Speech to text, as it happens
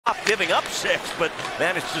giving up 6, but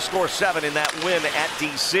managed to score 7 in that win at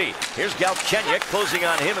DC. Here's Galchenyuk closing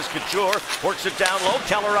on him as Couture works it down low.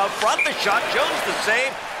 Keller out front, the shot, Jones the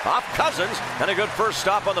save. Off Cousins, and a good first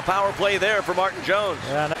stop on the power play there for Martin Jones.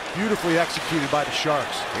 And beautifully executed by the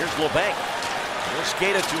Sharks. Here's LeBanc. He'll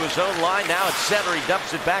skate it to his own line. Now at center, he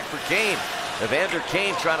dumps it back for Kane. Evander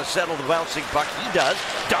Kane trying to settle the bouncing puck. He does.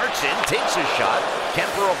 Darts in, takes his shot.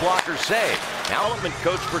 Kemper a blocker save. Now Element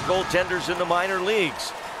coach for goaltenders in the minor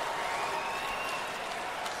leagues.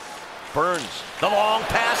 Burns, the long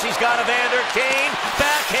pass, he's got Evander Kane.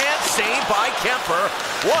 Backhand save by Kemper.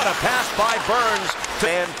 What a pass by Burns.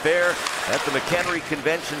 Fanfare at the McHenry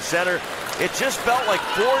Convention Center. It just felt like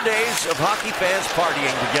 4 days of hockey fans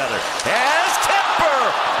partying together. As Kemper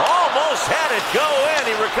almost had it go in.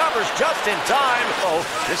 He recovers just in time. Oh,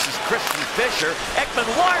 this is Christian Fischer. Ekman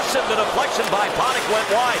Larson, the deflection by Panik went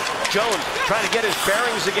wide. Jones trying to get his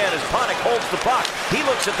bearings again as Panik holds the puck. He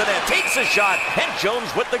looks at the net, takes a shot, and Jones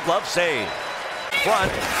with the glove save. Front,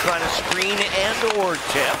 trying to screen and or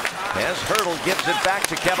tip as Hurdle gives it back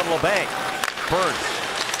to Kevin LeBanc. Burns,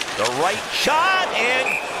 the right shot, and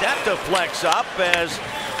that deflects up as,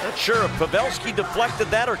 not sure if Pavelski deflected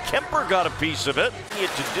that or Kemper got a piece of it.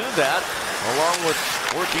 To do that, along with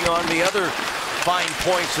working on the other fine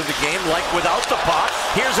points of the game, like without the puck.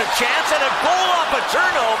 Here's a chance and a goal off a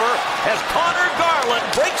turnover as Connor Garland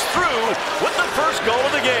breaks through with the first goal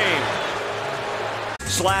of the game.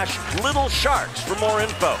 /Little Sharks for more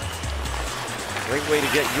info. Great way to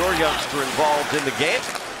get your youngster involved in the game.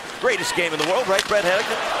 Greatest game in the world, right, Brett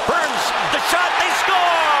Hedican? Burns, the shot, they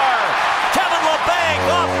score! Kevin LeBanc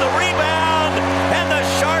off the rebound, and the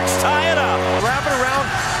Sharks tie it up. Wrapping around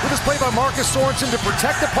with this play by Marcus Sorensen to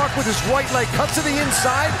protect the puck with his right leg, cuts to the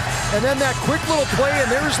inside, and then that quick little play,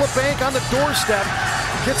 and there's LeBanc on the doorstep.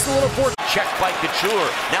 Gets the little fork. Checked by Couture.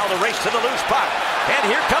 Now the race to the loose puck. And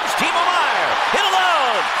here comes Timo Meier. Hit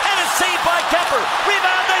alone, and it's saved by Kemper.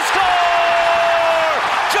 Rebound, they score!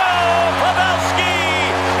 Joe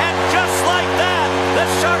Pavelski! And just like that, the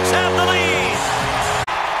Sharks have the lead.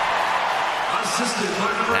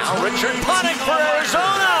 Now Richard Panik for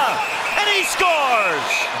Arizona, and he scores!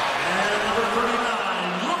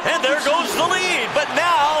 And there goes the lead, but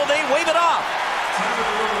now they wave it off.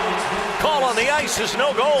 Call on the ice is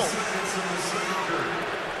no goal.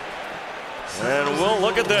 And we'll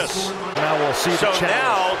look at this. Now we'll see. So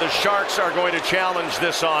now the Sharks are going to challenge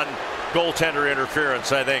this on goaltender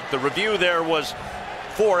interference, I think. The review there was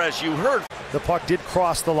for, as you heard. The puck did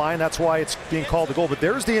cross the line. That's why it's being called a goal. But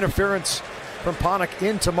there's the interference from Panik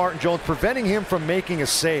into Martin Jones, preventing him from making a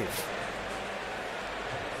save.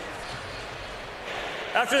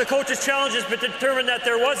 After the coach's challenges but determined that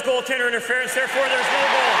there was goaltender interference, therefore there's no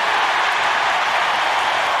goal.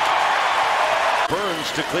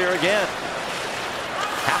 Burns to clear again.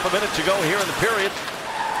 Half a minute to go here in the period.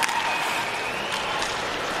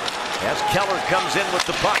 As Keller comes in with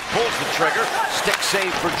the puck, pulls the trigger, stick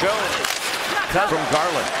save for Jones. Cut from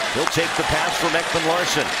Garland. He'll take the pass from Ekman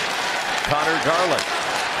Larson. Connor Garland.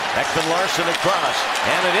 Ekman Larson across,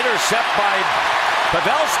 and an intercept by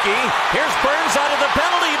Pavelski. Here's Burns out of the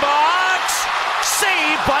penalty box.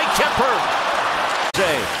 Saved by Kemper.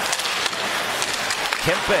 Save.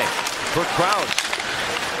 Kempe for Kraus.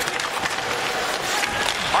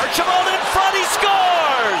 Archibald in front, he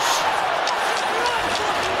scores!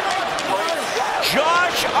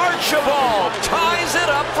 Josh Archibald ties it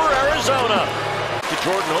up for Arizona. To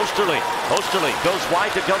Jordan Osterley. Osterley goes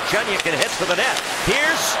wide to Galchenyuk and hits for the net.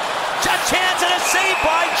 Here's a chance and a save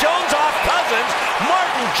by Jones off Cousins.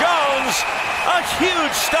 Martin Jones, a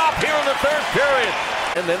huge stop here in the third period.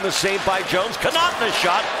 And then the save by Jones. Connaughton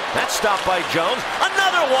shot. That's stopped by Jones.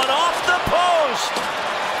 Another one off the post.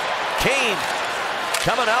 Kane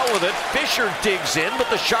coming out with it. Fischer digs in, but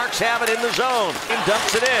the Sharks have it in the zone. He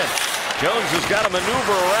dumps it in. Jones has got to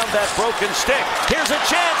maneuver around that broken stick. Here's a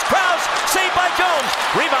chance. Kraus, saved by Jones.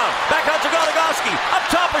 Rebound. Back out to Goligoski. Up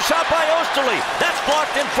top, a shot by Osterley. That's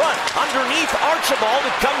blocked in front. Underneath Archibald,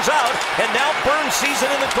 it comes out, and now Burns sees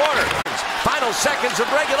it in the corner. Final seconds of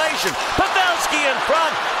regulation. Pavelski in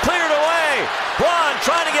front. Cleared away. Braun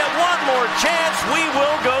trying to get one more chance. We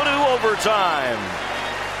will go to overtime.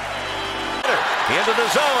 Into the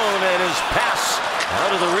zone, and his pass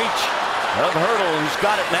out of the reach of Hurdle, who's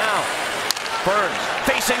got it now. Burns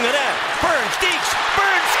facing the net. Burns dekes.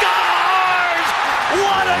 Burns scores!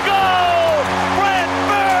 What a goal! Brent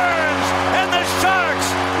Burns, and the Sharks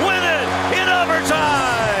win it in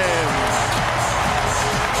overtime.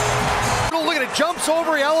 Look at it, jumps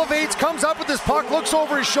over, he elevates, comes up with this puck, looks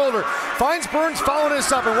over his shoulder, finds Burns following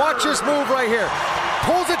this up, and watch this move right here.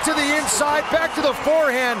 Pulls it to the inside, back to the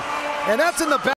forehand, and that's in the back.